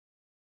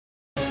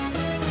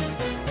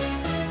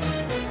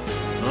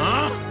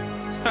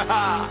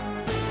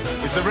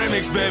It's a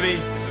remix, baby.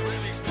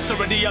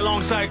 Teerror-D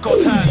alongside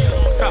Cortez.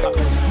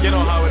 You know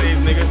how it is,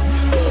 nigga.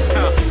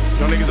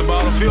 Y'all niggas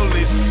about to feel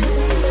this.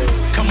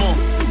 Come on.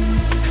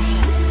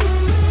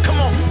 Come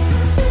on.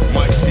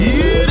 Mike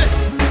Seed.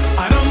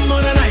 I don't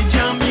know that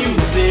Naija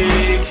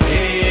music.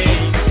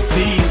 Hey,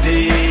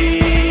 T-Day.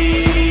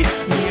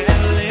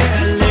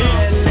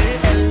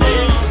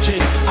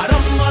 I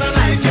don't know that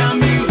Naija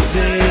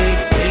music.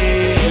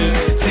 Hey,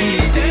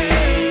 T-Day.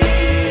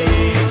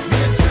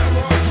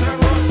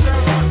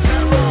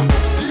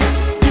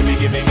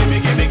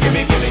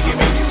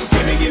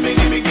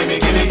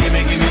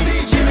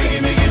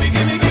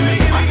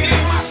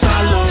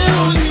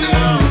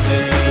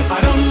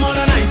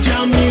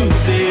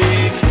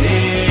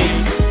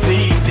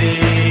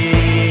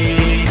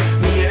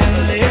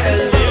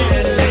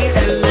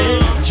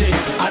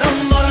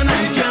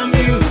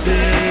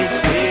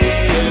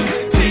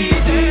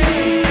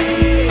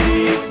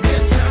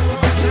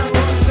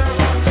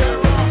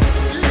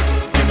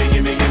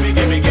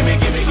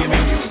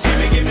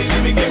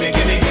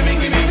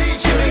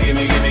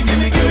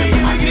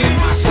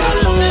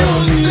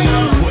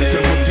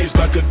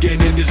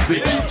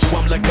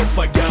 I'm like a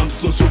fire, I'm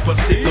so super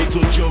sick, no to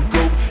joke,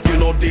 you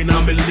know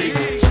dynamically.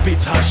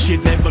 Spit hot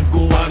shit, never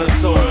go out of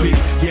topic.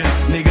 Yeah,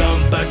 nigga,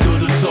 I'm back to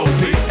the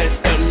topic.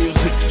 SL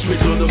music, straight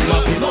to the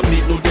map. You don't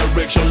need no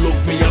direction, look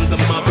me, I'm the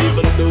map.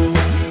 Even though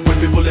when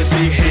people they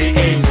stay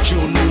hating,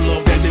 show no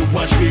love, then they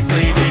watch me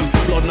bleeding.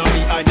 Blood on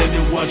me eye, then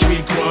they watch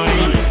me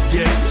crying.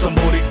 Yeah,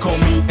 somebody call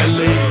me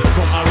LA.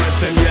 From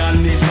RFM, yeah, I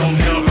need some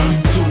help.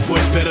 Two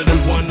voice better than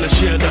one, to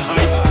share the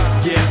hype.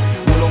 Yeah,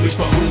 we'll always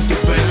but who's the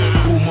best,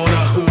 who more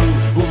than who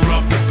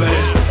rock the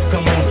best.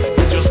 Come on,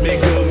 we just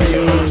make good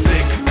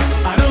music.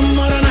 I don't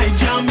know that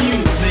Naija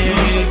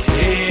music.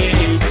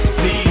 Hey,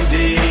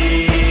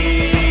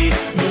 T-Day.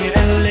 Me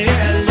LAJ.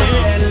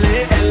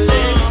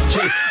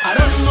 I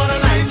don't know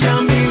that Naija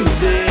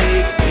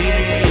music.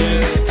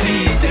 Hey,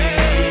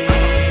 T-Day.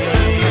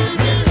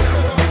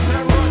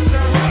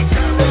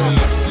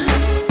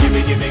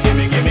 Gimme, gimme,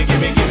 gimme, gimme, gimme,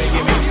 gimme, gimme.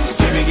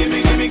 Gimme, gimme,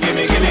 gimme,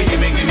 gimme, gimme,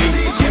 gimme, gimme.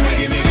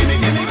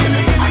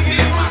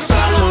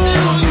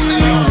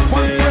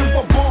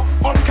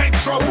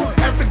 Trouble,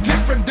 every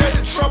different day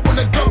the trouble,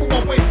 the double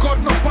away, God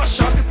no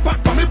passion,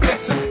 back for me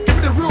blessing, give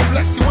me the real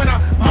blessing when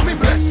mommy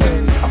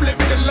blessing, I'm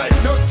living the life,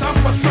 no time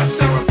for stress,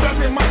 Sarah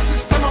family, my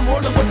system, I'm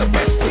rolling with the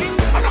best team,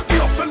 I'm not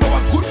the offender, a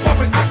good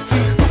public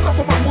acting, look out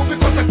for my movie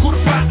cause I good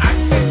by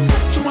acting,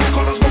 too much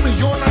colors want me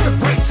on at the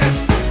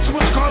brightest, too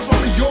much cars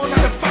want me on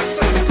at the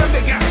fastest, if they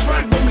got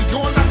swag want me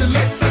on at the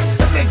latest,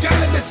 if they got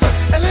in this,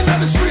 and then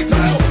at the streets,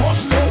 I'm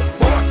supposed to,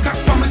 but I got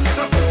by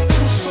myself,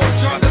 true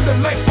soldier, than the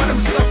life by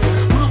themselves.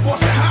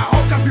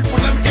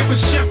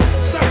 Chef,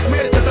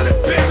 self-made it, cause I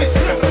didn't pay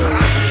myself.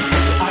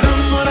 I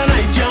don't know that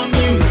Naija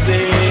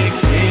music.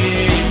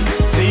 Hey,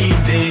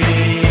 T-Day.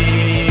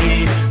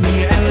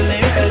 Me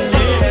LAJ.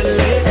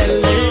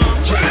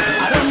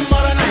 I don't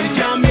know that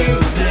Naija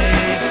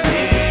music.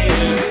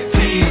 Hey,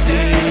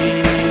 T-Day.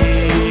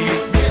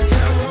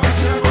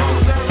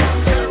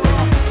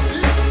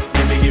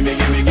 Gimme, gimme,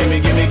 gimme, gimme,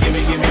 gimme,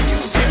 gimme, gimme.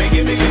 Gimme,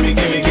 gimme, gimme,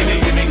 gimme, gimme,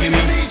 gimme,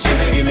 gimme.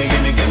 Gimme, gimme,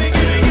 gimme, gimme,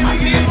 gimme,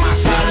 gimme.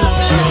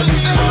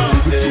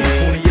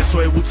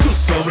 Too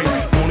sorry,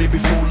 only be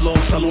full long,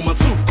 Saloma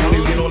too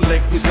corny. We don't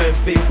like we say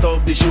fake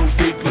talk, they show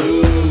fake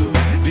love.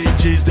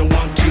 DJs they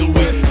want kill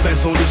with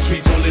fans on the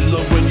streets, only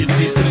love when you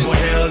dissing. Well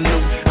hell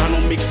no, I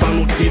don't mix pan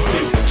no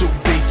dissing. Too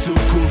big, too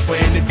cool for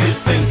any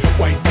dissing.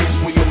 Why this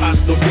when you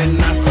ask no get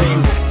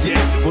nothing?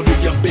 Yeah, but do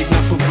you big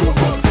not for go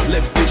up?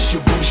 Left this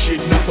your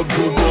bullshit not for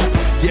go up.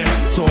 Yeah,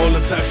 to all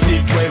the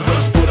taxi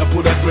drivers, put a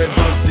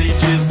drivers,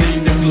 DJs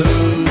in the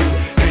club,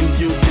 and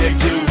you get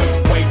you.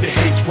 White the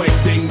hate, white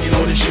thing, you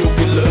know the show.